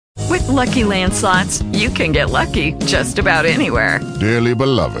Lucky Land Slots, you can get lucky just about anywhere. Dearly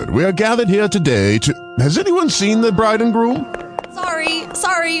beloved, we are gathered here today to... Has anyone seen the bride and groom?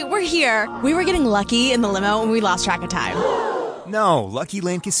 Sorry, we're here. We were getting lucky in the limo and we lost track of time. No, Lucky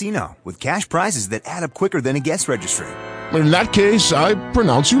Land Casino, with cash prizes that add up quicker than a guest registry. In that case, I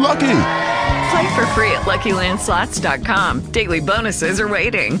pronounce you lucky. Play for free at LuckyLandSlots.com. Daily bonuses are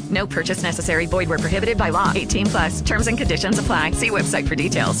waiting. No purchase necessary. Void where prohibited by law. 18 plus. Terms and conditions apply. See website for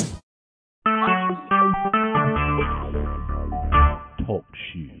details. Talk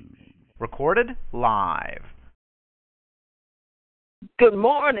shoes. Recorded live. Good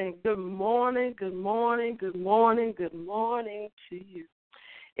morning to you.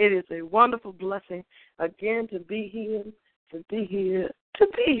 It is a wonderful blessing again to be here.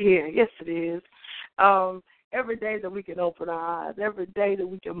 Yes, it is. Every day that we can open our eyes, every day that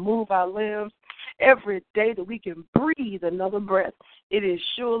we can move our limbs, every day that we can breathe another breath, it is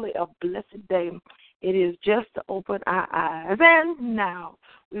surely a blessed day. It is just to open our eyes. And now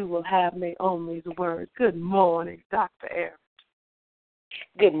we will have Naomi's word. Good morning, Dr. Aaron.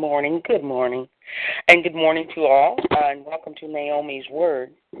 Good morning, and good morning to all, and welcome to Naomi's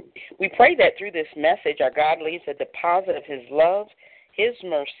Word. We pray that through this message, our God leaves a deposit of His love, His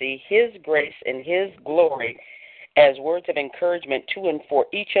mercy, His grace, and His glory as words of encouragement to and for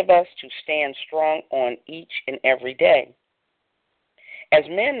each of us to stand strong on each and every day. As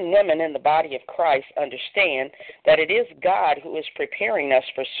men and women in the body of Christ understand that it is God who is preparing us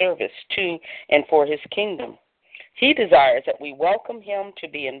for service to and for His kingdom. He desires that we welcome Him to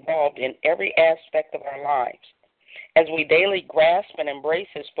be involved in every aspect of our lives. As we daily grasp and embrace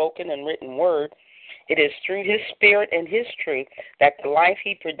His spoken and written word, it is through His Spirit and His truth that the life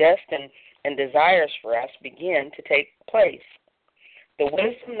He predestined and desires for us begin to take place. The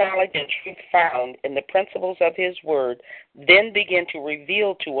wisdom, knowledge, and truth found in the principles of His word then begin to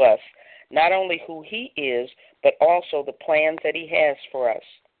reveal to us not only who He is, but also the plans that He has for us.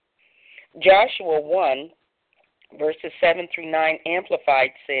 Joshua 1, verses 7 through 9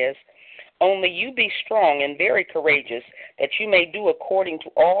 Amplified says, "Only you be strong and very courageous, that you may do according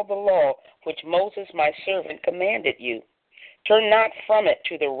to all the law which Moses my servant commanded you. Turn not from it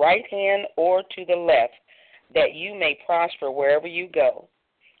to the right hand or to the left, that you may prosper wherever you go.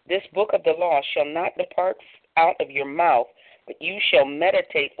 This book of the law shall not depart out of your mouth, but you shall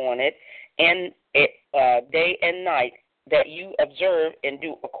meditate on it day and night, that you observe and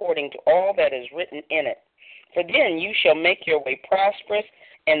do according to all that is written in it. For then you shall make your way prosperous,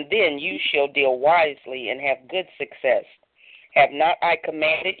 and then you shall deal wisely and have good success. Have not I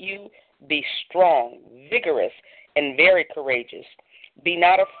commanded you? Be strong, vigorous, and very courageous. Be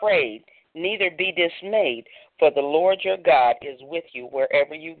not afraid, neither be dismayed, for the Lord your God is with you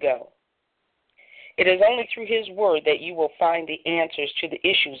wherever you go." It is only through His word that you will find the answers to the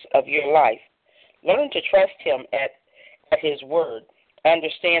issues of your life. Learn to trust Him at His word.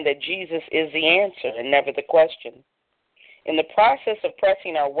 Understand that Jesus is the answer and never the question. In the process of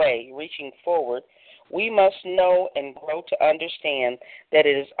pressing our way, reaching forward, we must know and grow to understand that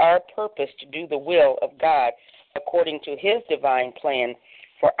it is our purpose to do the will of God according to His divine plan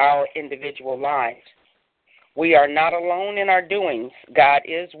for our individual lives. We are not alone in our doings. God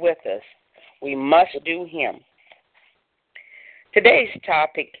is with us. We must do Him. Today's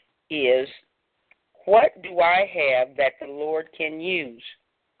topic is, what do I have that the Lord can use?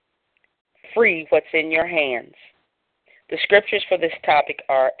 Free what's in your hands. The scriptures for this topic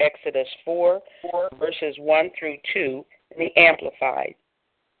are Exodus 4, verses 1 through 2, in the Amplified.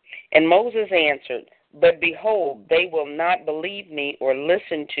 "And Moses answered, But behold, they will not believe me or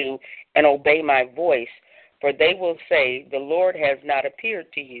listen to and obey my voice, for they will say, The Lord has not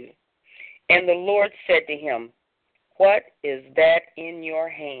appeared to you. And the Lord said to him, What is that in your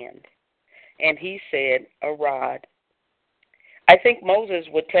hand? And he said, A rod." I think Moses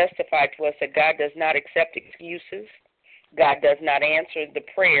would testify to us that God does not accept excuses. God does not answer the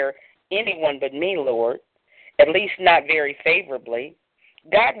prayer, anyone but me, Lord, at least not very favorably.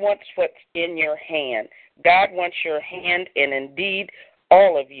 God wants what's in your hand. God wants your hand, and indeed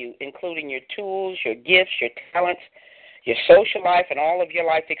all of you, including your tools, your gifts, your talents, your social life, and all of your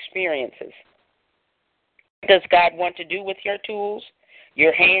life experiences. What does God want to do with your tools,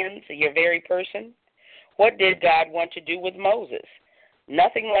 your hands, your very person? What did God want to do with Moses?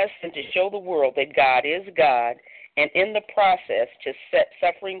 Nothing less than to show the world that God is God, and in the process to set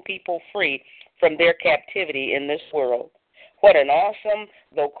suffering people free from their captivity in this world. What an awesome,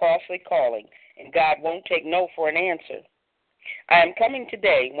 though costly calling, and God won't take no for an answer. I am coming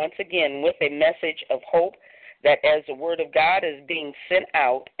today, once again, with a message of hope that as the Word of God is being sent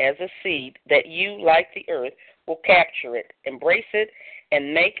out as a seed, that you, like the earth, will capture it, embrace it,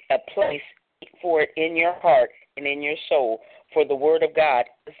 and make a place for it in your heart and in your soul, for the Word of God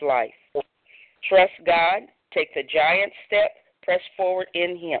is life. Trust God, take the giant step, press forward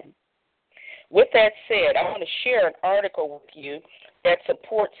in Him. With that said, I want to share an article with you that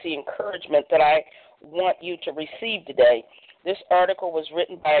supports the encouragement that I want you to receive today. This article was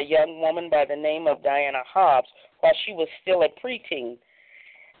written by a young woman by the name of Diana Hobbs while she was still a preteen.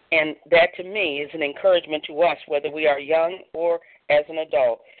 And that, to me, is an encouragement to us, whether we are young or as an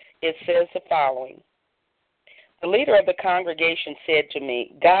adult. It says the following. The leader of the congregation said to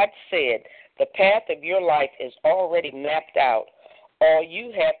me, God said, the path of your life is already mapped out. All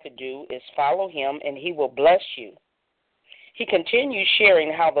you have to do is follow Him, and He will bless you. He continued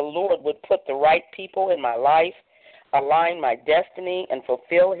sharing how the Lord would put the right people in my life, align my destiny, and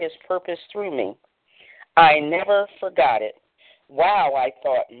fulfill His purpose through me. I never forgot it. Wow, I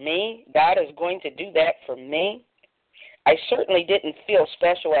thought, me? God is going to do that for me? I certainly didn't feel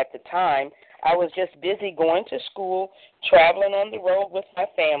special at the time. I was just busy going to school, traveling on the road with my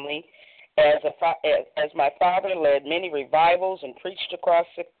family, as my father led many revivals and preached across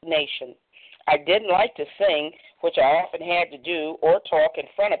the nation. I didn't like to sing, which I often had to do, or talk in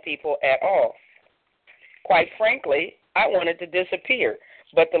front of people at all. Quite frankly, I wanted to disappear,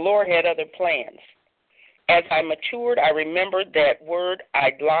 but the Lord had other plans. As I matured, I remembered that word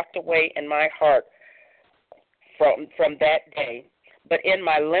I'd locked away in my heart from that day. But in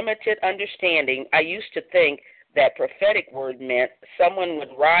my limited understanding, I used to think that prophetic word meant someone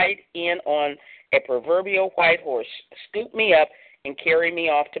would ride in on a proverbial white horse, scoop me up, and carry me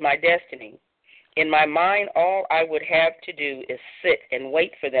off to my destiny. In my mind, all I would have to do is sit and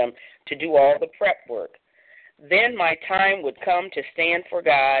wait for them to do all the prep work. Then my time would come to stand for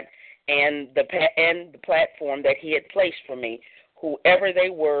God and the platform that He had placed for me, whoever they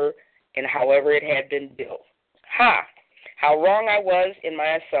were and however it had been built. Ha! How wrong I was in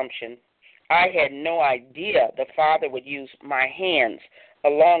my assumption. I had no idea the Father would use my hands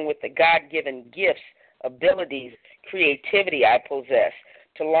along with the God-given gifts, abilities, creativity I possess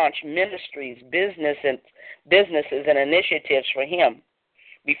to launch ministries, businesses, and initiatives for Him.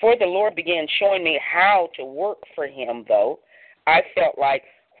 Before the Lord began showing me how to work for Him, though, I felt like,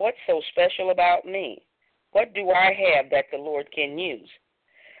 what's so special about me? What do I have that the Lord can use?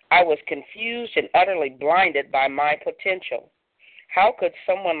 I was confused and utterly blinded by my potential. How could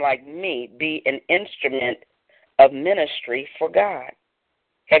someone like me be an instrument of ministry for God?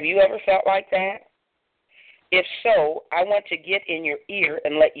 Have you ever felt like that? If so, I want to get in your ear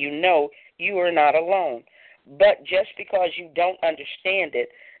and let you know you are not alone. But just because you don't understand it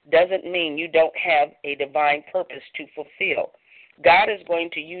doesn't mean you don't have a divine purpose to fulfill. God is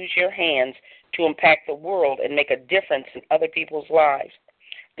going to use your hands to impact the world and make a difference in other people's lives.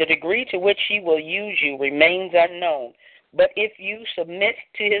 The degree to which He will use you remains unknown, but if you submit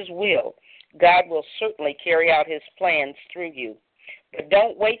to His will, God will certainly carry out His plans through you. But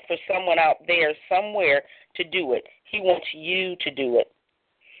don't wait for someone out there somewhere to do it. He wants you to do it.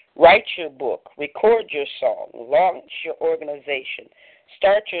 Write your book, record your song, launch your organization,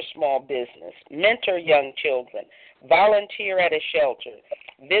 start your small business, mentor young children, volunteer at a shelter,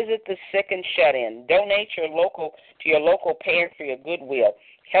 visit the sick and shut-in, donate to your local pantry of Goodwill,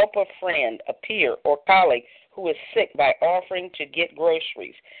 help a friend, a peer, or colleague who is sick by offering to get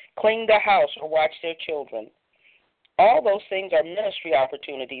groceries, clean the house or watch their children. All those things are ministry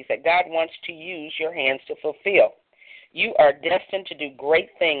opportunities that God wants to use your hands to fulfill. You are destined to do great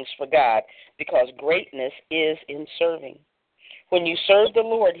things for God because greatness is in serving. When you serve the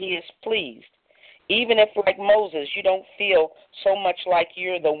Lord, He is pleased. Even if, like Moses, you don't feel so much like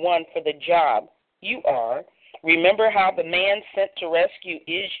you're the one for the job, you are. Remember how the man sent to rescue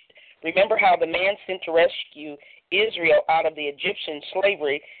Israel out of the Egyptian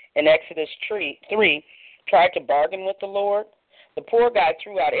slavery in Exodus 3 tried to bargain with the Lord? The poor guy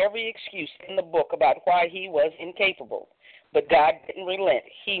threw out every excuse in the book about why he was incapable. But God didn't relent.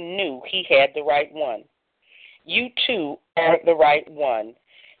 He knew He had the right one. You, too, are the right one.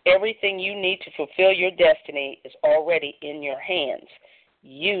 Everything you need to fulfill your destiny is already in your hands.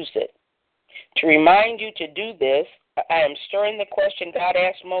 Use it. To remind you to do this, I am stirring the question God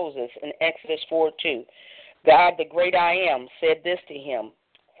asked Moses in Exodus 4:2. God, the great I am, said this to him,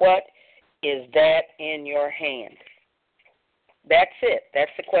 what is that in your hand? That's it.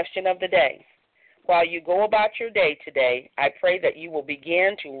 That's the question of the day. While you go about your day today, I pray that you will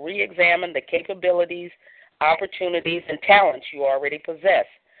begin to re-examine the capabilities, opportunities, and talents you already possess.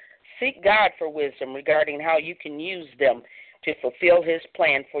 Seek God for wisdom regarding how you can use them to fulfill His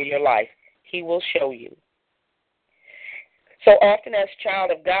plan for your life. He will show you. So often as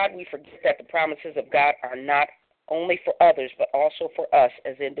child of God, we forget that the promises of God are not only for others, but also for us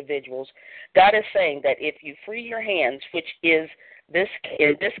as individuals. God is saying that if you free your hands, which is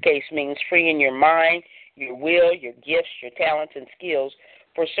in this case means freeing your mind, your will, your gifts, your talents, and skills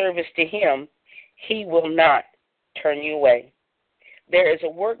for service to Him, He will not turn you away. There is a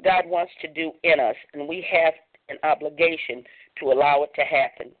work God wants to do in us, and we have an obligation to allow it to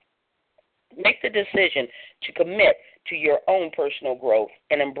happen. Make the decision to commit to your own personal growth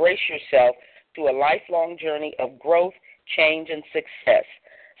and embrace yourself through a lifelong journey of growth, change, and success.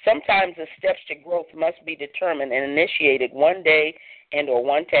 Sometimes the steps to growth must be determined and initiated one day and or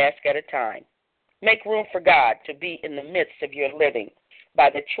one task at a time. Make room for God to be in the midst of your living by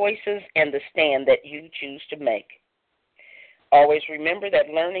the choices and the stand that you choose to make. Always remember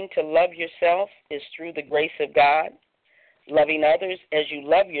that learning to love yourself is through the grace of God. Loving others as you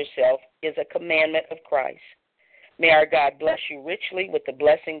love yourself is a commandment of Christ. May our God bless you richly with the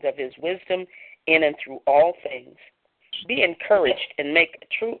blessings of His wisdom in and through all things. Be encouraged and make a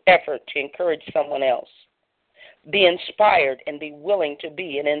true effort to encourage someone else. Be inspired and be willing to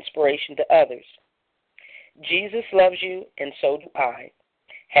be an inspiration to others. Jesus loves you, and so do I.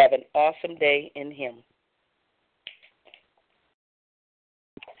 Have an awesome day in Him.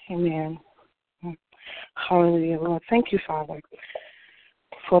 Amen. Hallelujah, Lord. Thank you, Father,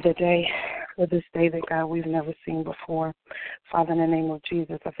 for the day, for this day that, God, we've never seen before. Father, in the name of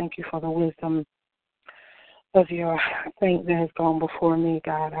Jesus, I thank you for the wisdom of your saint that has gone before me,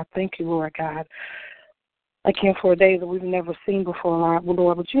 God. I thank you, Lord God, again, for a day that we've never seen before,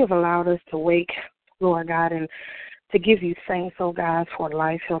 Lord, but you have allowed us to wake, Lord God, and to give you thanks, oh God, for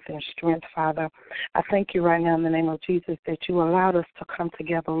life, health, and strength, Father. I thank you right now in the name of Jesus that you allowed us to come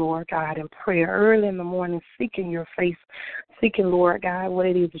together, Lord God, in prayer early in the morning, seeking your face, seeking, Lord God, what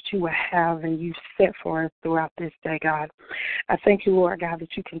it is that you will have and you set for us throughout this day, God. I thank you, Lord God,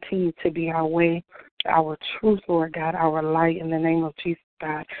 that you continue to be our way, our truth, Lord God, our light in the name of Jesus,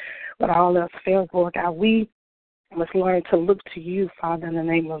 God. But all else fails, Lord God, we must learn to look to you, Father, in the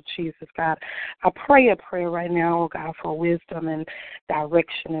name of Jesus, God. I pray a prayer right now, oh God, for wisdom and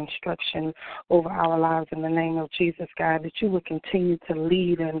direction, instruction over our lives in the name of Jesus, God, that you will continue to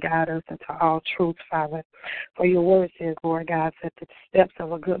lead and guide us into all truth, Father. For your word says, Lord God, that the steps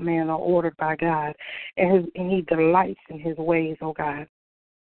of a good man are ordered by God, and he delights in his ways, oh God.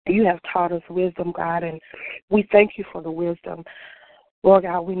 You have taught us wisdom, God, and we thank you for the wisdom. Lord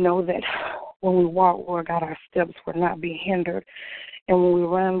God, we know that when we walk, Lord God, our steps will not be hindered. And when we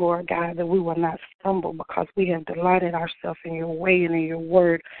run, Lord God, that we will not stumble because we have delighted ourselves in your way and in your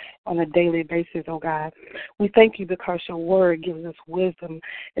word on a daily basis, oh God. We thank you because your word gives us wisdom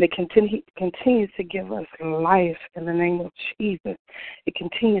and it continues to give us life in the name of Jesus. It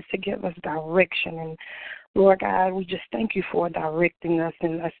continues to give us direction. And Lord God, we just thank you for directing us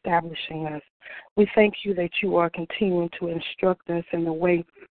and establishing us. We thank you that you are continuing to instruct us in the way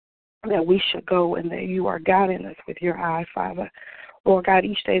that we should go and that you are guiding us with your eye, Father. Lord God,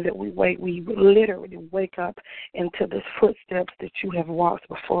 each day that we wait, we literally wake up into the footsteps that you have walked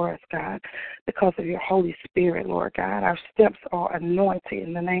before us, God, because of your Holy Spirit, Lord God. Our steps are anointed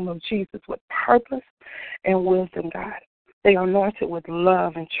in the name of Jesus with purpose and wisdom, God. They are anointed with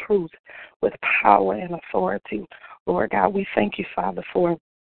love and truth, with power and authority. Lord God, we thank you, Father, for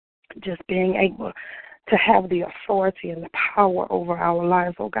just being able to have the authority and the power over our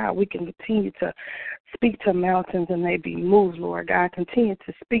lives, oh God. We can continue to speak to mountains and they be moved, Lord God. Continue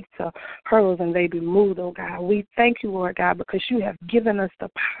to speak to hurdles and they be moved, oh God. We thank you, Lord God, because you have given us the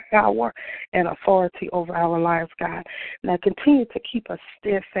power and authority over our lives, God. Now continue to keep us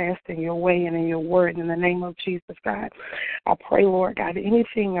steadfast in your way and in your word in the name of Jesus, God. I pray, Lord God, that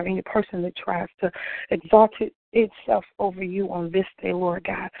anything or any person that tries to exalt itself over you on this day, Lord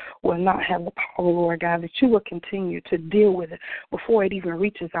God, will not have the power, Lord God, that you will continue to deal with it before it even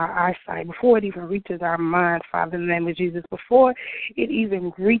reaches our eyesight, before it even reaches our mind, Father, in the name of Jesus, before it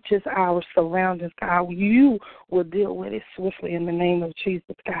even reaches our surroundings, God, you will deal with it swiftly in the name of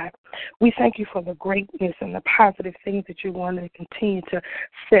Jesus, God. We thank you for the greatness and the positive things that you want to continue to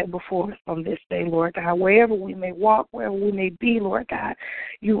set before us on this day, Lord God. Wherever we may walk, wherever we may be, Lord God,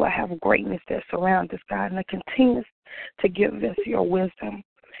 you will have greatness that surrounds us, God, and it continues to give us your wisdom,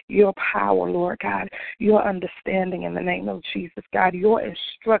 your power, Lord God, your understanding in the name of Jesus, God, your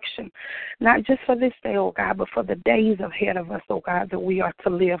instruction, not just for this day, oh God, but for the days ahead of us, oh God, that we are to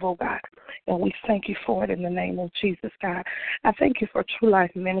live, oh God. And we thank you for it in the name of Jesus, God. I thank you for True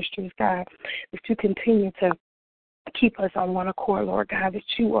Life Ministries, God, that you continue to keep us on one accord, Lord God, that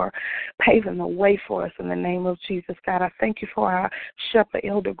you are paving the way for us in the name of Jesus, God. I thank you for our shepherd,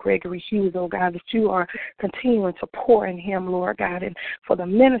 Elder Gregory Hughes, oh God, that you are continuing to pour in him, Lord God, and for the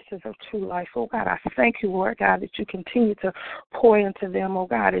ministers of True Life, oh God, I thank you, Lord God, that you continue to pour into them, oh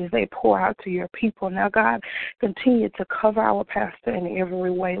God, as they pour out to your people. Now, God, continue to cover our pastor in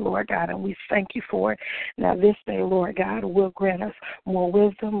every way, Lord God, and we thank you for it. Now, this day, Lord God, will grant us more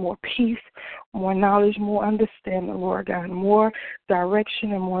wisdom, more peace, more knowledge, more understanding, Lord God, more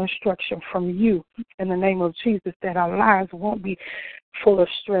direction and more instruction from you in the name of Jesus, that our lives won't be full of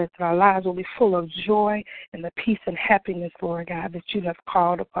stress, that our lives will be full of joy and the peace and happiness, Lord God, that you have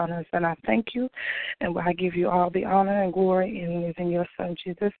called upon us. And I thank you, and I give you all the honor and glory, and it is in your Son,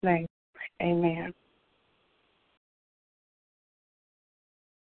 Jesus' name. Amen.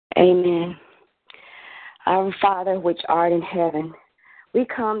 Amen. Our Father, which art in heaven, we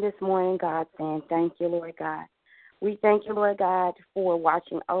come this morning, God, saying thank you, Lord God. We thank you, Lord God, for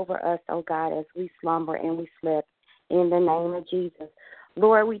watching over us, oh God, as we slumber and we slept in the name of Jesus.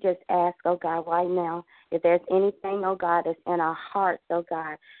 Lord, we just ask, oh God, right now, if there's anything, oh God, that's in our hearts, oh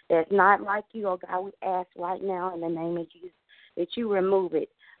God, that's not like you, oh God, we ask right now in the name of Jesus that you remove it.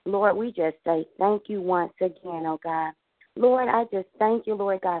 Lord, we just say thank you once again, oh God. Lord, I just thank you,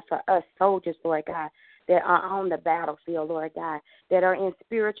 Lord God, for us soldiers, Lord God, that are on the battlefield, Lord God, that are in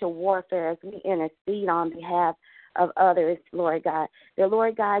spiritual warfare as we intercede on behalf of others, Lord God. That,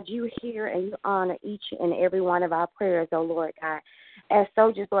 Lord God, you hear and you honor each and every one of our prayers, oh Lord God. As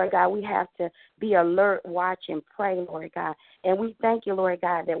soldiers, Lord God, we have to be alert, watch, and pray, Lord God. And we thank you, Lord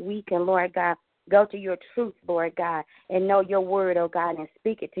God, that we can, Lord God, go to your truth, Lord God, and know your word, oh God, and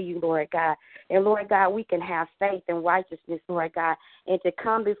speak it to you, Lord God. And, Lord God, we can have faith and righteousness, Lord God, and to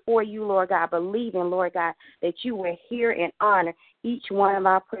come before you, Lord God, believing, Lord God, that you will hear and honor each one of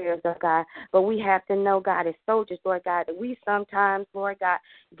our prayers, oh God. But we have to know, God, as soldiers, Lord God, that we sometimes, Lord God,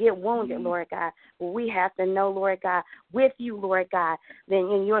 get wounded, Lord God. But we have to know, Lord God, with you, Lord God, then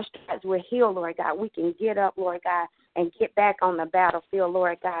in your stripes we're healed, Lord God. We can get up, Lord God, and get back on the battlefield,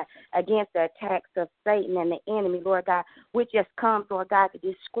 Lord God, against the attacks of Satan and the enemy, Lord God, which just comes, Lord God, to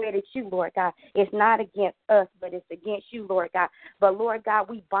discredit you, Lord God. It's not against us, but it's against you, Lord God. But, Lord God,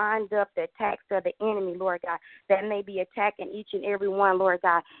 we bind up the attacks of the enemy, Lord God, that may be attacking each and every one, Lord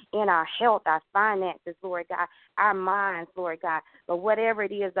God, in our health, our finances, Lord God, our minds, Lord God. But whatever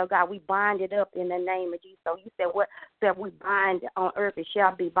it is, oh God, we bind it up in the name of Jesus. So you said what that we bind on earth, it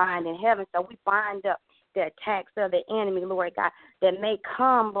shall be bind in heaven. So we bind up the attacks of the enemy, Lord God, that may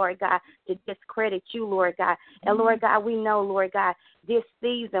come, Lord God, to discredit you, Lord God. And, Lord God, we know, Lord God, this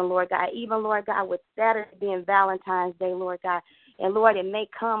season, Lord God, even, Lord God, with Saturday being Valentine's Day, Lord God, and, Lord, it may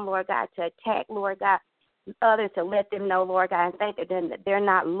come, Lord God, to attack, Lord God, others to let them know, Lord God, and think that they're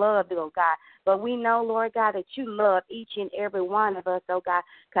not loved, oh God. But we know, Lord God, that you love each and every one of us, oh God,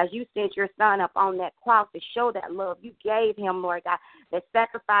 because you sent your son up on that cross to show that love. You gave him, Lord God, that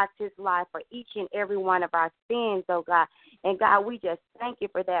sacrificed his life for each and every one of our sins, oh God. And God, we just thank you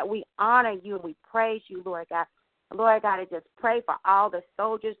for that. We honor you and we praise you, Lord God. Lord God, I just pray for all the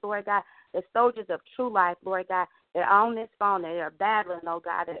soldiers, Lord God, the soldiers of True Life, Lord God, that are on this phone, that are battling, oh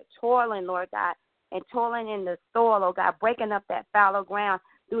God, that are toiling, Lord God, and toiling in the soil, oh God, breaking up that fallow ground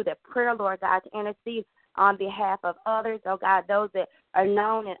through the prayer, Lord God, to intercede on behalf of others, oh God, those that are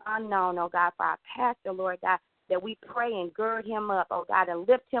known and unknown, oh God, for our pastor, Lord God, that we pray and gird him up, oh God, and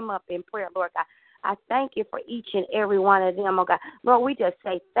lift him up in prayer, Lord God. I thank you for each and every one of them, oh God. Lord, we just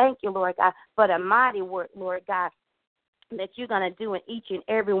say thank you, Lord God, for the mighty work, Lord God, that you're going to do in each and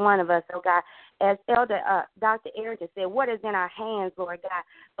every one of us, oh God. As Elder Dr. Erica said, what is in our hands, Lord God?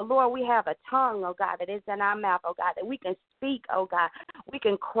 But Lord, we have a tongue, oh God, that is in our mouth, oh God, that we can speak, oh God. We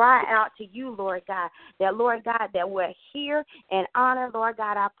can cry out to you, Lord God, that, Lord God, that we'll hear and honor, Lord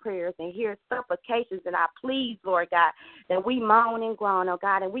God, our prayers and hear supplications and our pleas, Lord God, that we moan and groan, oh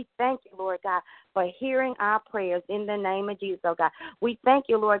God. And we thank you, Lord God, for hearing our prayers in the name of Jesus, oh God. We thank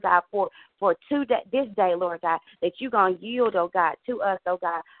you, Lord God, for this day, Lord God, that you're going to yield, oh God, to us, oh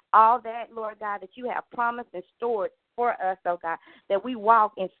God, all that, Lord God, that you have promised and stored for us, oh God, that we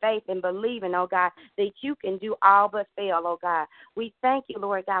walk in faith and believing, oh God, that you can do all but fail, oh God. We thank you,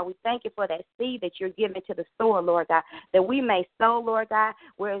 Lord God. We thank you for that seed that you're giving to the sower, Lord God, that we may sow, Lord God,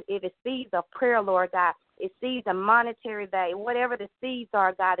 where it is seeds of prayer, Lord God, it seeds of monetary value, whatever the seeds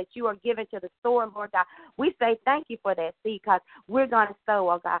are, God, that you are giving to the sower, Lord God. We say thank you for that seed because we're going to sow,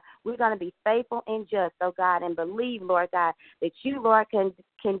 oh God. We're going to be faithful and just, oh God, and believe, Lord God, that you, Lord, can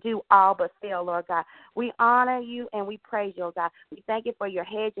do all but fail, Lord God. We honor you and we praise you, oh God. We thank you for your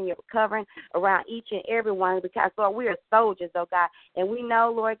hedge and your covering around each and every one because, Lord, we are soldiers, oh God, and we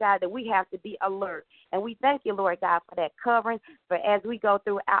know, Lord God, that we have to be alert And we thank you, Lord God, for that covering for as we go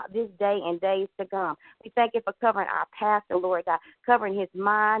throughout this day and days to come. We thank you for covering our pastor, Lord God, covering his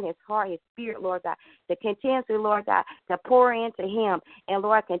mind, his heart, his spirit, Lord God, to continuously, Lord God, to pour into him. And,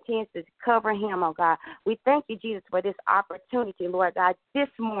 Lord, continues to cover him, oh God. We thank you, Jesus, for this opportunity, Lord God, this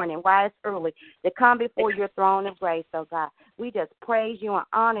morning while it's early to come before your throne of grace, oh God. We just praise you and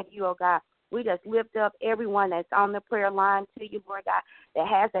honor you, oh God. We just lift up everyone that's on the prayer line to you, Lord God, that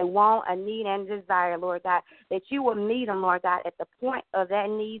has a want, a need, and a desire, Lord God, that you will meet them, Lord God, at the point of that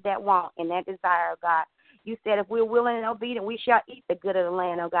need, that want, and that desire, God. You said if we're willing and obedient, we shall eat the good of the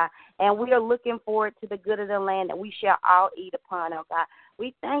land, oh God. And we are looking forward to the good of the land that we shall all eat upon, oh God.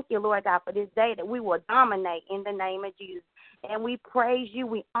 We thank you, Lord God, for this day that we will dominate in the name of Jesus. And we praise you,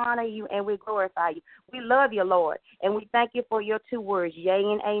 we honor you, and we glorify you. We love you, Lord. And we thank you for your 2 words, yea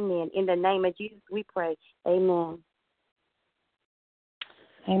and amen. In the name of Jesus, we pray. Amen.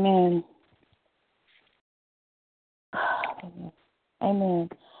 Amen. Amen.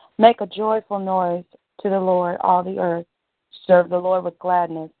 Make a joyful noise to the Lord, all the earth. Serve the Lord with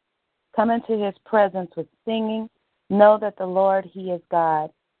gladness. Come into his presence with singing. Know that the Lord, he is God.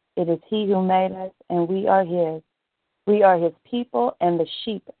 It is he who made us, and we are his. We are his people and the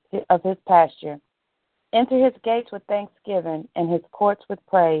sheep of his pasture. Enter his gates with thanksgiving and his courts with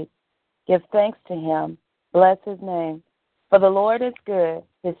praise. Give thanks to him. Bless his name. For the Lord is good.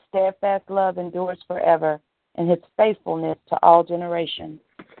 His steadfast love endures forever, and his faithfulness to all generations.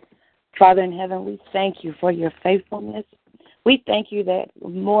 Father in heaven, we thank you for your faithfulness. We thank you that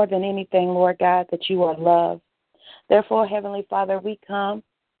more than anything, Lord God, that you are love. Therefore, Heavenly Father, we come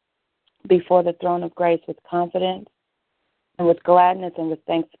before the throne of grace with confidence and with gladness and with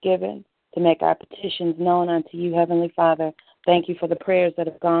thanksgiving to make our petitions known unto you, Heavenly Father. Thank you for the prayers that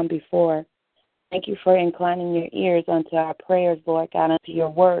have gone before. Thank you for inclining your ears unto our prayers, Lord God, unto your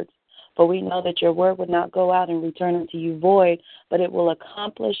words. For we know that your word would not go out and return unto you void, but it will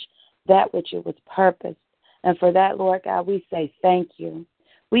accomplish that which it was purposed. And for that, Lord God, we say thank you.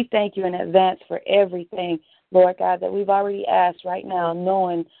 We thank you in advance for everything, Lord God, that we've already asked right now,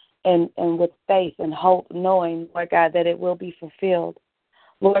 knowing and with faith and hope, knowing, Lord God, that it will be fulfilled.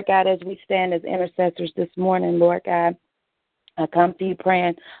 Lord God, as we stand as intercessors this morning, Lord God, I come to you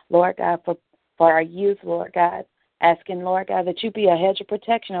praying, Lord God, for our youth, Lord God, asking, Lord God, that you be a hedge of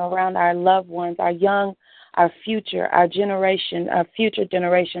protection around our loved ones, our young, our future, our generation, our future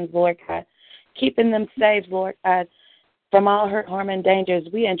generations, Lord God, keeping them safe, Lord God, from all hurt, harm, and dangers.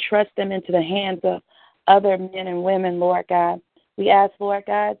 We entrust them into the hands of other men and women, Lord God. We ask, Lord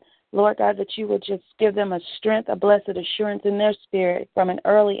God, that you would just give them a strength, a blessed assurance in their spirit from an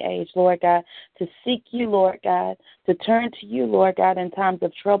early age, Lord God, to seek you, Lord God, to turn to you, Lord God, in times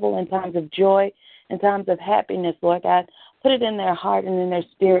of trouble, in times of joy, in times of happiness, Lord God. Put it in their heart and in their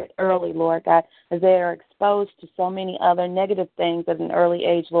spirit early, Lord God, as they are exposed to so many other negative things at an early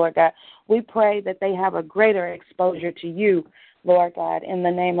age, Lord God. We pray that they have a greater exposure to you, Lord God, in the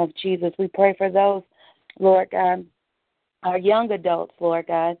name of Jesus. We pray for those, Lord God, our young adults, Lord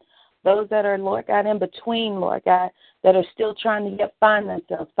God, those that are, Lord God, in between, Lord God, that are still trying to find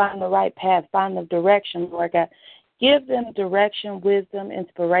themselves, find the right path, find the direction, Lord God. Give them direction, wisdom,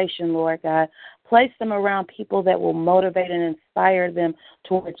 inspiration, Lord God. Place them around people that will motivate and inspire them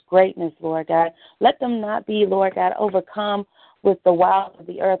towards greatness, Lord God. Let them not be, Lord God, overcome with the wiles of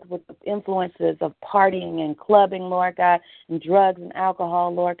the earth, with the influences of partying and clubbing, Lord God, and drugs and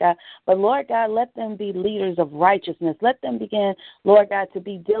alcohol, Lord God. But, Lord God, let them be leaders of righteousness. Let them begin, Lord God, to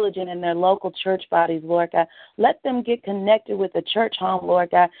be diligent in their local church bodies, Lord God. Let them get connected with a church home,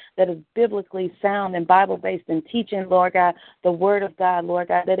 Lord God, that is biblically sound and Bible-based and teaching, Lord God, the word of God, Lord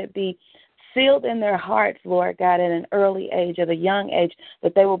God, that it be sealed in their hearts, Lord God, at an early age, at a young age,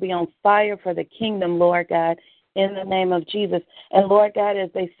 that they will be on fire for the kingdom, Lord God, in the name of Jesus. And, Lord God, as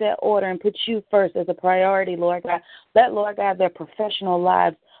they set order and put you first as a priority, Lord God, let, Lord God, their professional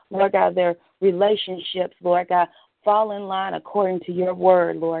lives, Lord God, their relationships, Lord God, fall in line according to your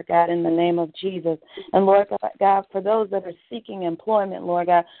word, Lord God, in the name of Jesus. And, Lord God, for those that are seeking employment, Lord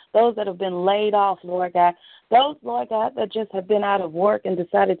God, those that have been laid off, Lord God, those, Lord God, that just have been out of work and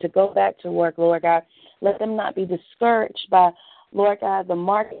decided to go back to work, Lord God, let them not be discouraged by, Lord God, the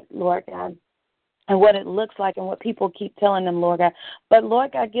market, Lord God, and what it looks like and what people keep telling them, Lord God. But,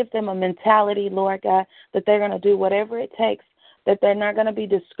 Lord God, give them a mentality, Lord God, that they're going to do whatever it takes, that they're not going to be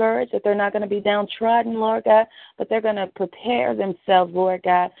discouraged, that they're not going to be downtrodden, Lord God, but they're going to prepare themselves, Lord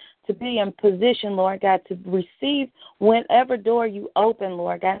God, to be in position, Lord God, to receive whenever door you open,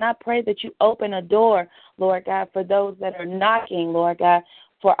 Lord God. And I pray that you open a door, Lord God, for those that are knocking, Lord God,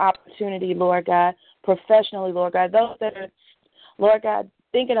 for opportunity, Lord God, professionally, Lord God, those that are, Lord God,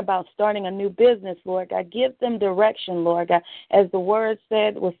 thinking about starting a new business, Lord God. Give them direction, Lord God. As the word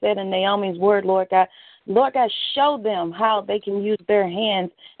was said in Naomi's word, Lord God, show them how they can use their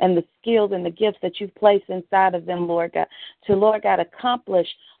hands and the skills and the gifts that you've placed inside of them, Lord God, to, Lord God, accomplish,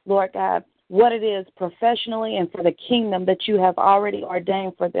 Lord God, what it is professionally and for the kingdom that you have already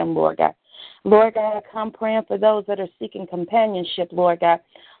ordained for them, Lord God. Lord God, I come praying for those that are seeking companionship, Lord God.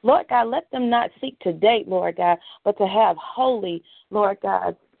 Lord God, let them not seek to date, Lord God, but to have holy, Lord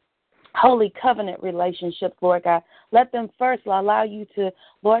God, holy covenant relationships, Lord God. Let them first allow you to,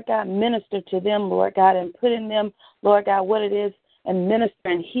 Lord God, minister to them, Lord God, and put in them, Lord God, what it is, and minister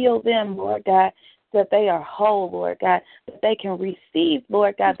and heal them, Lord God, that they are whole, Lord God, that they can receive,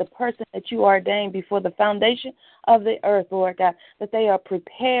 Lord God, the person that you ordained before the foundation of the earth, Lord God, that they are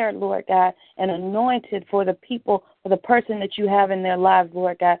prepared, Lord God, and anointed for the people, for the person that you have in their lives,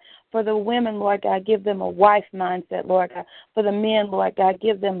 Lord God. For the women, Lord God, give them a wife mindset, Lord God. For the men, Lord God,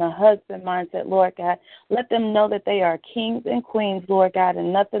 give them a husband mindset, Lord God. Let them know that they are kings and queens, Lord God,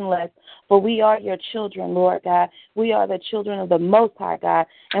 and nothing less. For we are your children, Lord God. We are the children of the Most High God,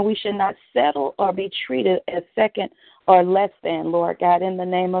 and we should not settle or be treated as second or less than, Lord God, in the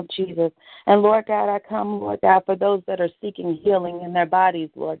name of Jesus. And, Lord God, I come, Lord God, for those that are seeking healing in their bodies,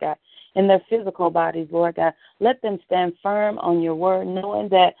 Lord God, in their physical bodies, Lord God. Let them stand firm on your word, knowing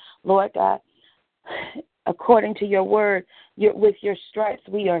that, Lord God, according to your word, with your stripes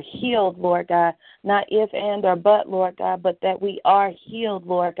we are healed, Lord God. Not if, and, or but, Lord God, but that we are healed,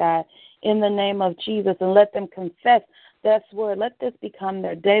 Lord God, in the name of Jesus. And let them confess that word. Let this become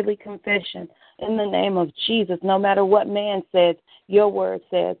their daily confession in the name of Jesus. No matter what man says, your word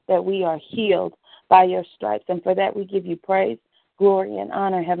says that we are healed by your stripes. And for that we give you praise, glory, and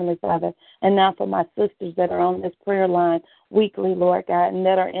honor, Heavenly Father. And now for my sisters that are on this prayer line weekly, Lord God, and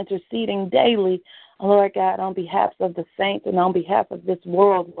that are interceding daily, Lord God, on behalf of the saints and on behalf of this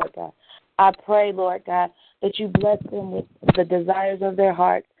world, Lord God. I pray, Lord God, that you bless them with the desires of their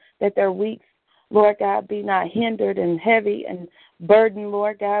hearts, that their weeks, Lord God, be not hindered and heavy and burdened,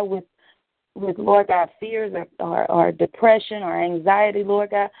 Lord God, with Lord God, fears or depression or anxiety,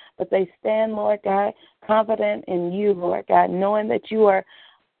 Lord God, but they stand, Lord God, confident in you, Lord God, knowing that you are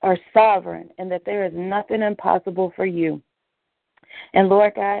sovereign and that there is nothing impossible for you. And,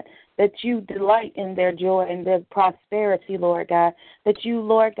 Lord God, that you delight in their joy and their prosperity, Lord God, that you,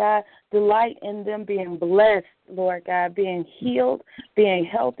 Lord God, delight in them being blessed, Lord God, being healed, being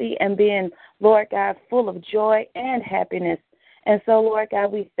healthy, and being, Lord God, full of joy and happiness. And so, Lord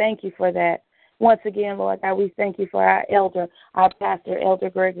God, we thank you for that. Once again, Lord God, we thank you for our pastor, Elder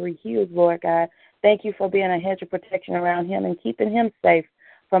Gregory Hughes, Lord God. Thank you for being a hedge of protection around him and keeping him safe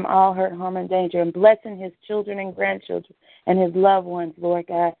from all hurt, harm, and danger, and blessing his children and grandchildren and his loved ones, Lord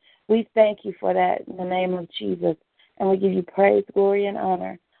God. We thank you for that in the name of Jesus, and we give you praise, glory, and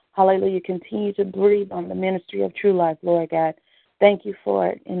honor. Hallelujah. Continue to breathe on the ministry of True Life, Lord God. Thank you for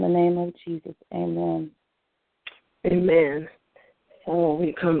it in the name of Jesus. Amen. Amen. So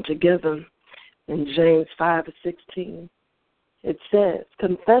we come together in James 5:16. It says,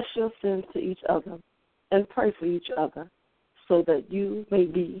 confess your sins to each other and pray for each other so that you may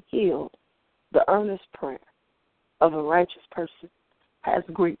be healed. The earnest prayer of a righteous person has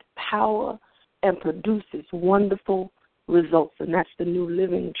great power and produces wonderful results, and that's the New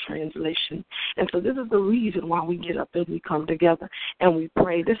Living Translation. And so this is the reason why we get up and we come together and we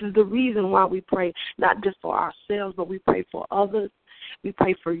pray. This is the reason why we pray, not just for ourselves, but we pray for others. We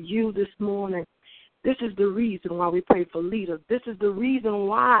pray for you this morning. This is the reason why we pray for leaders. This is the reason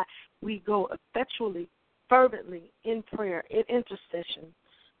why we go effectually, fervently in prayer, in intercession.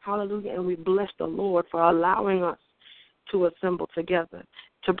 Hallelujah. And we bless the Lord for allowing us to assemble together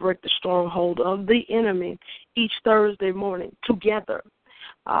to break the stronghold of the enemy each Thursday morning together.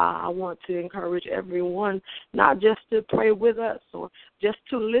 I want to encourage everyone not just to pray with us or just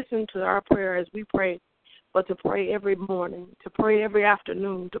to listen to our prayer as we pray, but to pray every morning, to pray every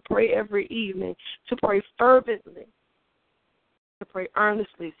afternoon, to pray every evening, to pray fervently, to pray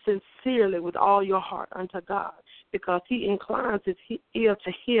earnestly, sincerely with all your heart unto God, because he inclines his ear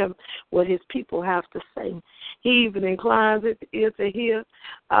to hear what his people have to say. He even inclines his ear to hear.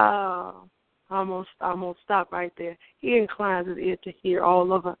 I'm going to stop right there. He inclines his ear to hear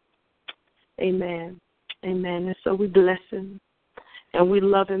all of us. Amen. Amen. And so we bless him, and we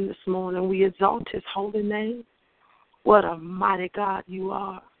love him this morning. We exalt his holy name. What a mighty God you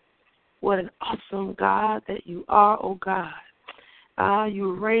are. What an awesome God that you are, oh God.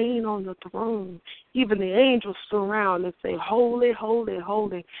 You reign on the throne. Even the angels surround and say, holy, holy,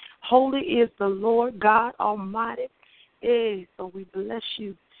 holy. Holy is the Lord God Almighty. So we bless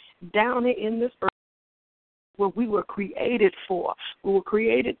you down in this earth. what we were created for. We were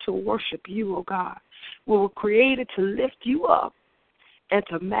created to worship you, oh God. We were created to lift you up and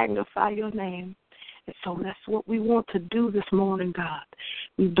to magnify your name. And so that's what we want to do this morning, God.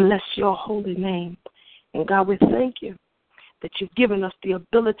 We bless your holy name. And God, we thank you that you've given us the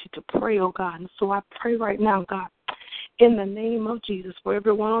ability to pray, oh God. And so I pray right now, God, in the name of Jesus, for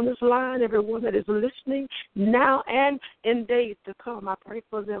everyone on this line, everyone that is listening now and in days to come, I pray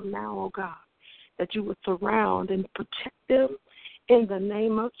for them now, oh God, that you would surround and protect them in the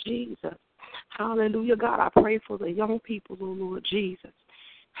name of Jesus. Hallelujah, God. I pray for the young people, oh Lord Jesus.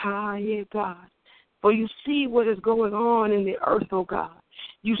 Hallelujah, God. For you see what is going on in the earth, oh God.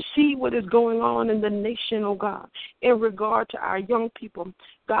 You see what is going on in the nation, oh God, in regard to our young people.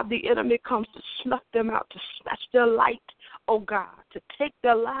 God, the enemy comes to snuff them out, to snatch their light, oh God, to take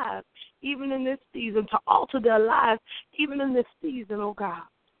their lives, even in this season, to alter their lives, even in this season, oh God.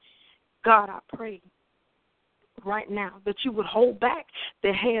 God, I pray right now that you would hold back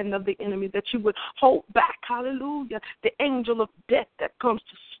the hand of the enemy, that you would hold back, hallelujah, the angel of death that comes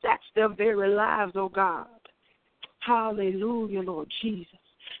to snatch their very lives, oh God. Hallelujah, Lord Jesus.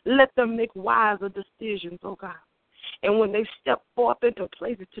 Let them make wiser decisions, oh God. And when they step forth into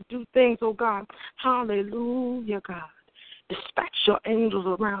places to do things, oh God, hallelujah, God. Dispatch your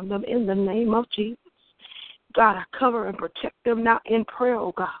angels around them in the name of Jesus. God, I cover and protect them now in prayer,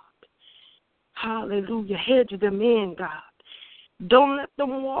 oh God. Hallelujah. Hedge them in, God. Don't let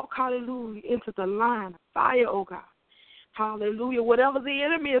them walk, hallelujah, into the line of fire, oh God. Hallelujah. Whatever the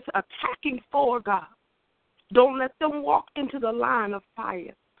enemy is attacking for, God, don't let them walk into the line of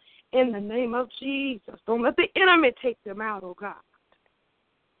fire. In the name of Jesus. Don't let the enemy take them out, oh God.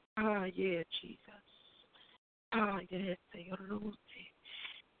 Ah, yeah, Jesus. Ah, yes.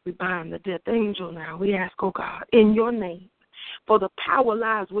 We bind the death angel now. We ask, oh God, in your name, for the power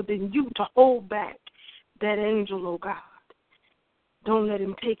lies within you to hold back that angel, oh God. Don't let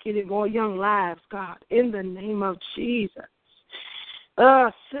him take any more young lives, God, in the name of Jesus.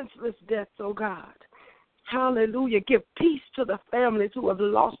 Senseless deaths, oh God. Hallelujah. Give peace to the families who have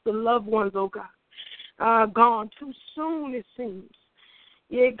lost their loved ones, oh God. Gone too soon, it seems.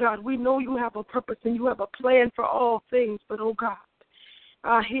 Yeah, God, we know you have a purpose and you have a plan for all things, but, oh God,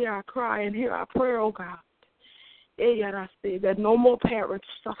 hear our cry and hear our prayer, oh God. Yeah, I say that no more parents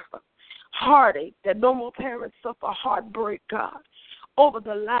suffer heartache, that no more parents suffer heartbreak, God, over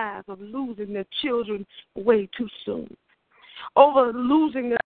the lives of losing their children way too soon, over losing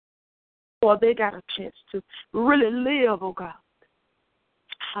their or they got a chance to really live, oh God.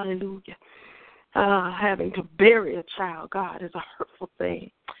 Hallelujah. Having to bury a child, God, is a hurtful thing.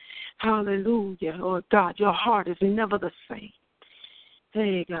 Hallelujah. Oh God, your heart is never the same.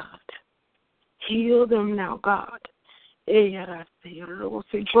 Hey, God. Heal them now, God. Hey, I say,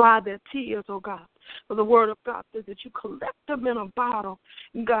 dry their tears, oh God. For the word of God says that you collect them in a bottle.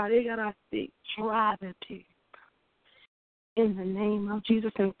 God, hey, I say, dry their tears. In the name of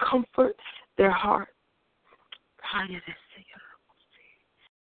Jesus, and comfort their heart.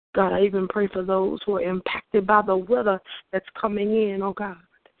 God, I even pray for those who are impacted by the weather that's coming in, oh God.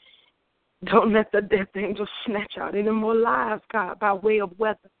 Don't let the death angel snatch out any more lives, God, by way of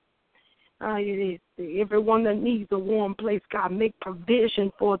weather. Everyone that needs a warm place, God, make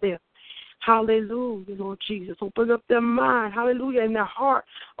provision for them. Hallelujah, Lord Jesus. Open up their mind, hallelujah, and their heart,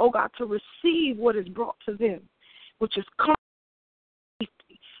 oh God, to receive what is brought to them, which is comfort,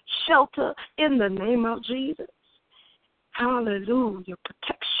 shelter in the name of Jesus. Hallelujah.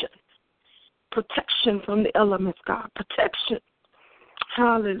 Protection from the elements, God. Protection.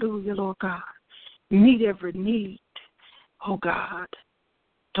 Hallelujah, Lord God. Meet every need, oh God.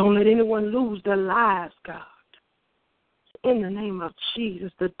 Don't let anyone lose their lives, God. In the name of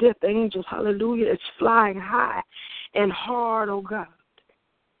Jesus, the death angels, hallelujah, is flying high and hard, oh God.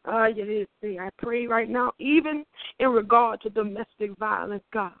 I pray right now, even in regard to domestic violence,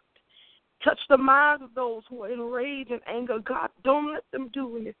 God. Touch the minds of those who are in rage and anger, God. Don't let them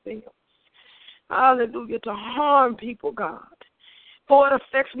do anything else. Hallelujah, to harm people, God. For it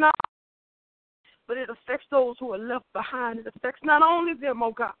affects not, but it affects those who are left behind. It affects not only them,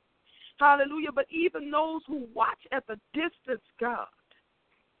 oh God. Hallelujah, but even those who watch at the distance, God.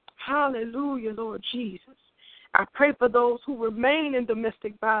 Hallelujah, Lord Jesus. I pray for those who remain in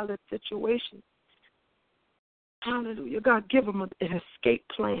domestic violence situations. Hallelujah, God, give them an escape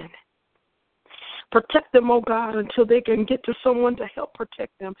plan. Protect them, oh God, until they can get to someone to help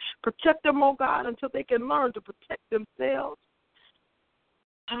protect them. Protect them, oh God, until they can learn to protect themselves.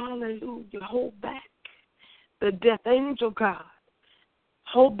 Hallelujah. Hold back the death angel, God.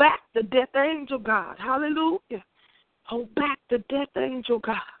 Hold back the death angel, God. Hallelujah. Hold back the death angel,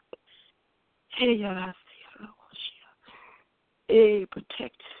 God. Hey, I see.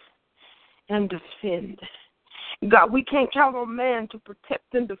 Protect and defend. God, we can't count on man to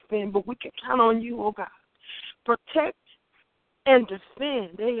protect and defend, but we can count on you, oh God. Protect and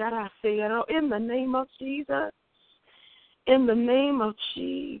defend. In the name of Jesus. In the name of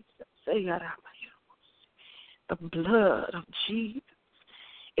Jesus. The blood of Jesus.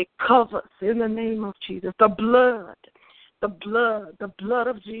 It covers in the name of Jesus. The blood of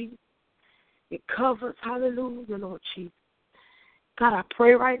Jesus. It covers. Hallelujah, Lord Jesus. God, I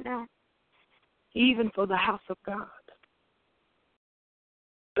pray right now, even for the house of God.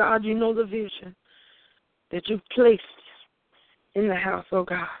 God, you know the vision that you've placed in the house, oh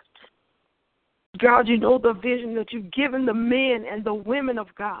God. God, you know the vision that you've given the men and the women of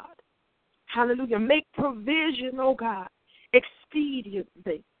God. Hallelujah. Make provision, oh God,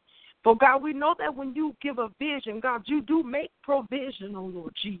 expediently. For God, we know that when you give a vision, God, you do make provision, oh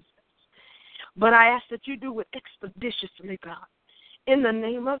Lord Jesus. But I ask that you do it expeditiously, God. In the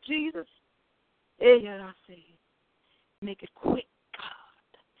name of Jesus, make it quick,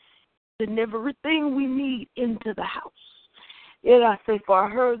 God. Send everything we need into the house. For I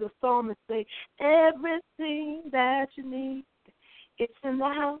heard the psalmist say, everything that you need, it's in the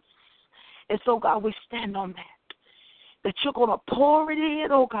house. And so, God, we stand on that you're going to pour it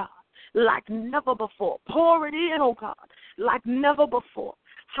in, oh God, like never before. Pour it in, oh God, like never before.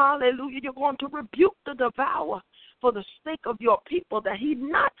 Hallelujah. You're going to rebuke the devourer for the sake of your people, that he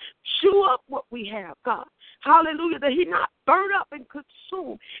not chew up what we have, God. Hallelujah. That he not burn up and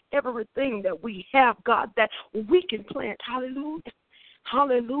consume everything that we have, God, that we can plant. Hallelujah.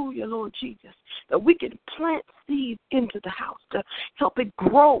 Hallelujah, Lord Jesus. That we can plant seeds into the house to help it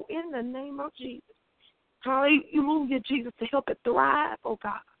grow in the name of Jesus. Hallelujah, Jesus, to help it thrive, oh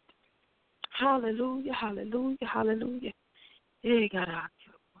God. Hallelujah, hallelujah, hallelujah. Hey, God,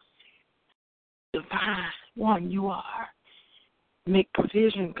 divine one you are. Make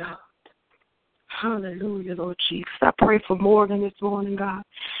provision, God. Hallelujah, Lord Jesus. I pray for Morgan this morning, God.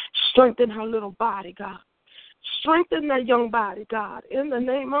 Strengthen her little body, God. Strengthen that young body, God, in the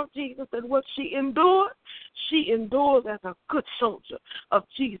name of Jesus. And what she endures as a good soldier of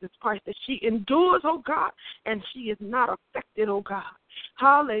Jesus Christ. That she endures, oh God, and she is not affected, oh God.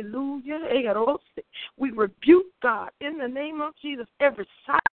 Hallelujah. We rebuke, God, in the name of Jesus, every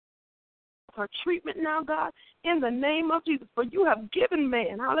side of her treatment now, God, in the name of Jesus. For you have given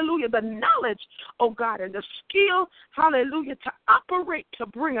man, hallelujah, the knowledge, oh God, and the skill, hallelujah, to operate, to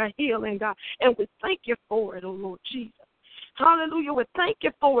bring a healing, God. And we thank you for it, oh Lord Jesus. Hallelujah. We thank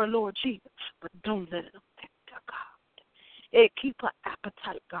you for it, Lord Jesus. But don't let it affect her, God. Hey, keep her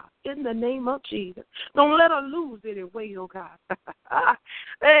appetite, God, in the name of Jesus. Don't let her lose any weight, oh God.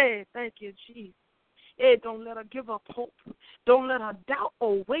 Hey, thank you, Jesus. Hey, don't let her give up hope. Don't let her doubt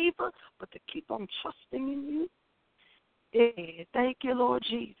or waver, but to keep on trusting in you. Hey, thank you, Lord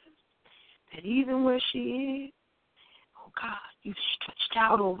Jesus, that even where she is, oh God, you've stretched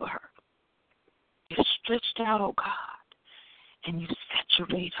out over her. You've stretched out, oh God, and you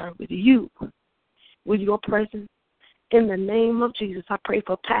saturate her with you, with your presence. In the name of Jesus, I pray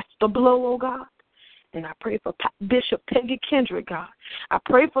for Pastor Blow, oh God. And I pray for Bishop Peggy Kendrick, God. I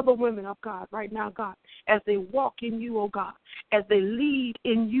pray for the women of God right now, God, as they walk in you, oh God, as they lead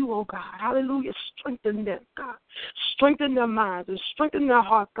in you, oh God. Hallelujah. Strengthen them, God. Strengthen their minds and strengthen their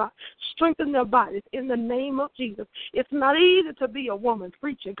hearts, God. Strengthen their bodies in the name of Jesus. It's not easy to be a woman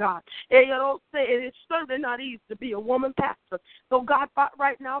preacher, God. And you don't say it's certainly not easy to be a woman pastor. So, God,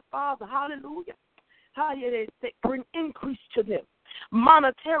 right now, Father, hallelujah. Bring increase to them.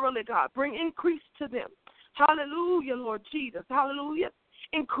 Monetarily, God, bring increase to them. Hallelujah, Lord Jesus. Hallelujah.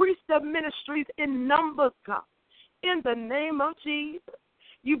 Increase their ministries in numbers, God. In the name of Jesus.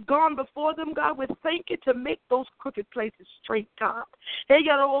 You've gone before them, God. We thank you to make those crooked places straight, God. Hey,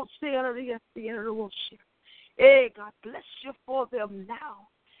 God, bless you for them now.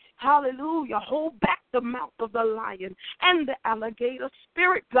 Hallelujah. Hold back the mouth of the lion and the alligator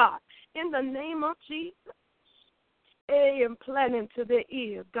spirit, God. In the name of Jesus. And plant into their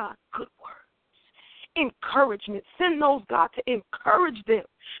ears, God, good words, encouragement. Send those, God, to encourage them,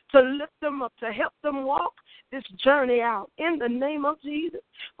 to lift them up, to help them walk this journey out in the name of Jesus.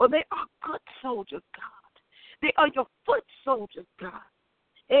 For they are good soldiers, God. They are your foot soldiers, God.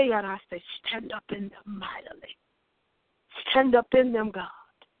 Hey, God, I say, stand up in them mightily. Stand up in them, God.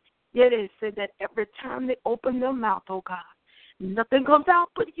 Yeah, they said that every time they open their mouth, oh God, nothing comes out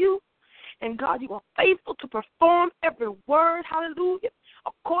but you. And God, you are faithful to perform every word, hallelujah,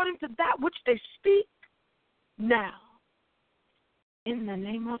 according to that which they speak now. In the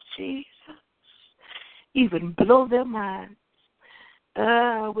name of Jesus, even blow their minds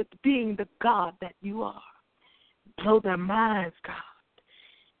with being the God that you are. Blow their minds, God.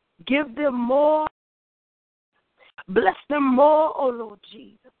 Give them more. Bless them more, O Lord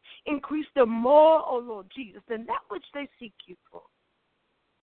Jesus. Increase them more, O Lord Jesus, than that which they seek you for.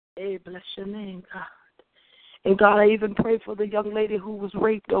 Hey, bless your name, God. And God, I even pray for the young lady who was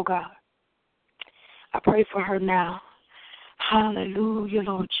raped, oh God. I pray for her now. Hallelujah,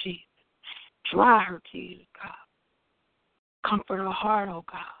 Lord Jesus. Dry her tears, God. Comfort her heart, oh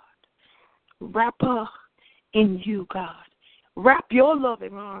God. Wrap her in you, God. Wrap your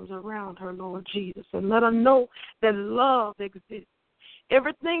loving arms around her, Lord Jesus, and let her know that love exists.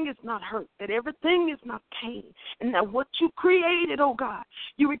 Everything is not hurt, that everything is not pain, and that what you created, oh God,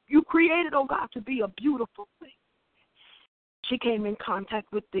 you created, oh God, to be a beautiful thing. She came in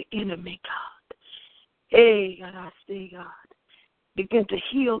contact with the enemy, God. Hey, God, I say, God, begin to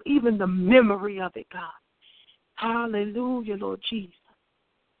heal even the memory of it, God. Hallelujah, Lord Jesus.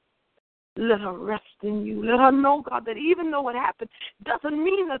 Let her rest in you. Let her know, God, that even though it happened, doesn't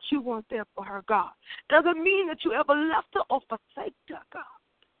mean that you weren't there for her, God. Doesn't mean that you ever left her or forsaked her, God.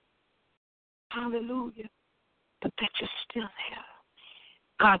 Hallelujah. But that you're still there.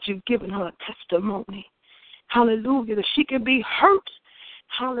 God, you've given her a testimony. Hallelujah. That she can be hurt.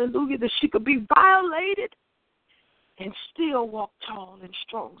 Hallelujah. That she could be violated and still walk tall and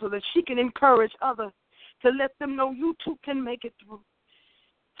strong so that she can encourage others to let them know you too can make it through.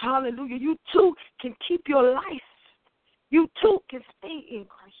 Hallelujah. You too can keep your life. You too can stay in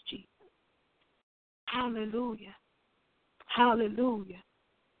Christ Jesus. Hallelujah. Hallelujah.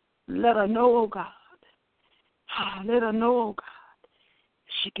 Let her know, oh God. Let her know, oh God,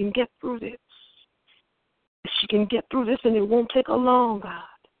 she can get through this. She can get through this and it won't take her long, God.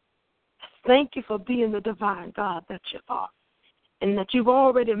 Thank you for being the divine God that you are and that you've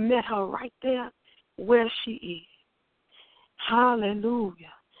already met her right there where she is.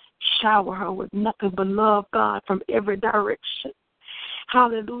 Hallelujah. Shower her with nothing but love, God, from every direction.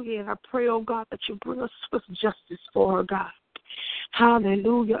 Hallelujah. And I pray, oh God, that you bring a swift justice for her, God.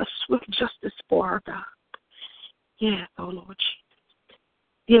 Hallelujah. A swift justice for her, God. Yes, oh Lord Jesus.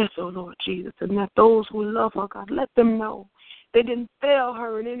 Yes, oh Lord Jesus. And that those who love her, God, let them know they didn't fail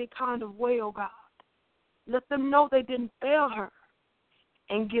her in any kind of way, oh God. Let them know they didn't fail her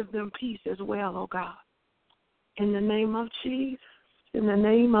and give them peace as well, oh God. In the name of Jesus. In the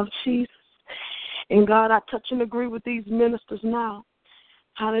name of Jesus. And God, I touch and agree with these ministers now.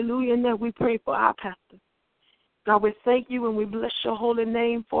 Hallelujah. And that we pray for our pastor. God, we thank you and we bless your holy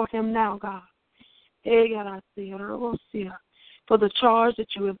name for him now, God. Hey, God, I see it. For the charge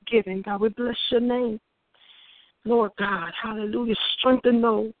that you have given, God, we bless your name. Lord God, hallelujah. Strengthen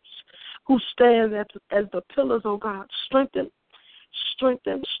those who stand as the pillars, oh God. Strengthen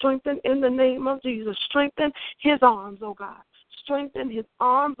in the name of Jesus. Strengthen his arms, oh God. Strengthen his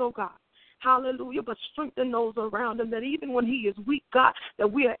arms, oh God. Hallelujah. But strengthen those around him that even when he is weak, God,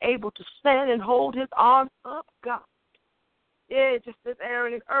 that we are able to stand and hold his arms up, God. Yeah, just as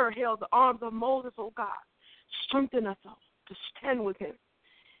Aaron and Ur held the arms of Moses, oh God. Strengthen us all to stand with him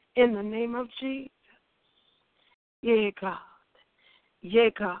in the name of Jesus. Yeah, God. Yeah,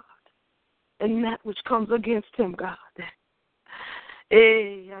 God. And that which comes against him, God.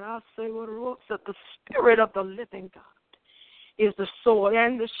 Hey, and I'll say what it was, that the Spirit of the living God is the sword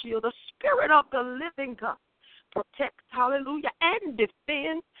and the shield. The Spirit of the living God protects, hallelujah, and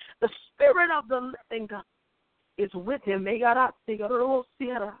defends. The Spirit of the living God is with him. In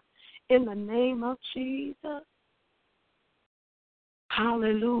the name of Jesus.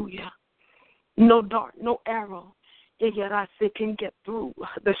 Hallelujah. No dart, no arrow can get through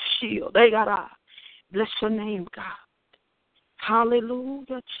the shield. Bless your name, God.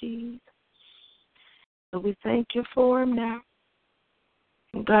 Hallelujah, Jesus. So we thank you for him now.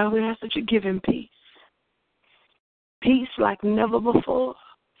 And God, we ask that you give him peace. Peace like never before.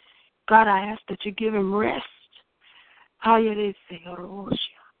 God, I ask that you give him rest.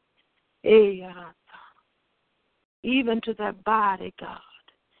 Even to that body, God.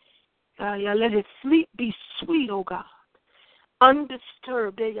 Let his sleep be sweet, oh God.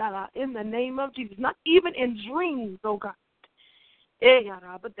 Undisturbed, in the name of Jesus. Not even in dreams, oh God.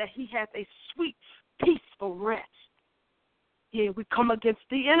 But that he has a sweet, peaceful rest. Yeah, we come against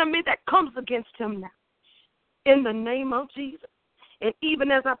the enemy that comes against him now. In the name of Jesus. And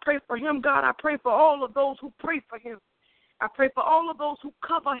even as I pray for him, God, I pray for all of those who pray for him. I pray for all of those who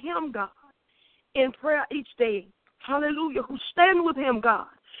cover him, God, in prayer each day. Hallelujah. Who stand with him, God.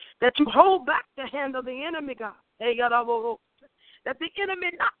 That you hold back the hand of the enemy, God. That the enemy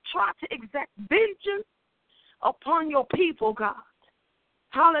not try to exact vengeance upon your people, God.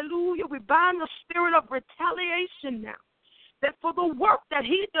 Hallelujah. We bind the spirit of retaliation now that for the work that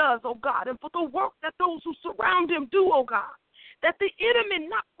he does, oh God, and for the work that those who surround him do, oh God, that the enemy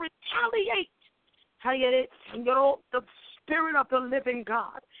not retaliate. The Spirit of the living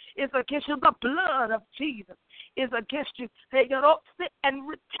God is against you. The blood of Jesus is against you. And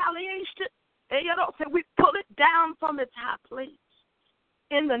retaliation, we pull it down from its high place.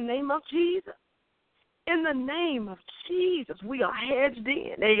 In the name of Jesus. In the name of Jesus, we are hedged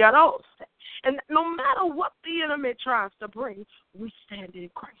in. And no matter what the enemy tries to bring, we stand in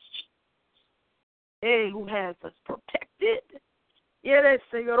Christ Jesus, who has us protected. They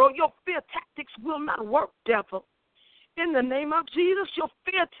say, your fear tactics will not work, devil. In the name of Jesus, your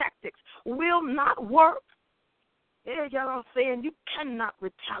fear tactics will not work. Y'all saying you cannot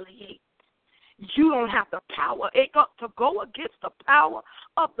retaliate. You don't have the power to go against the power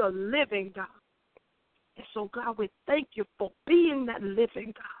of the living God. And so, God, we thank you for being that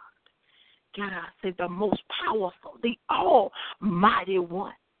living God. God, I say the most powerful, the almighty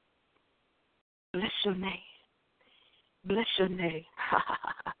one. Bless your name. Bless your name.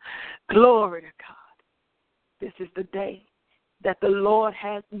 Glory to God. This is the day that the Lord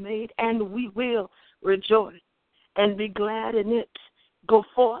has made, and we will rejoice and be glad in it. Go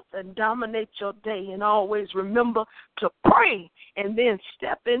forth and dominate your day, and always remember to pray and then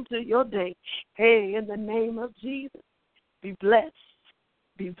step into your day. In the name of Jesus, be blessed,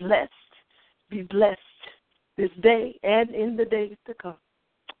 be blessed, be blessed this day and in the days to come.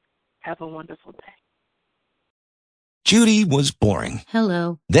 Have a wonderful day. Judy was boring.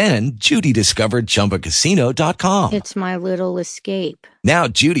 Hello. Then Judy discovered ChumbaCasino.com. It's my little escape. Now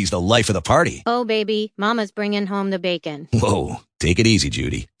Judy's the life of the party. Oh, baby, mama's bringing home the bacon. Whoa, take it easy,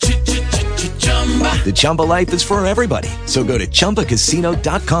 Judy. The Chumba life is for everybody. So go to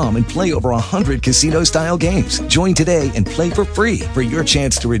ChumbaCasino.com and play over 100 casino-style games. Join today and play for free for your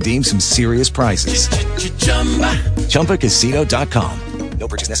chance to redeem some serious prizes. ChumbaCasino.com. No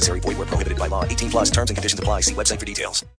purchase necessary. Void where prohibited by law. 18+ terms and conditions apply. See website for details.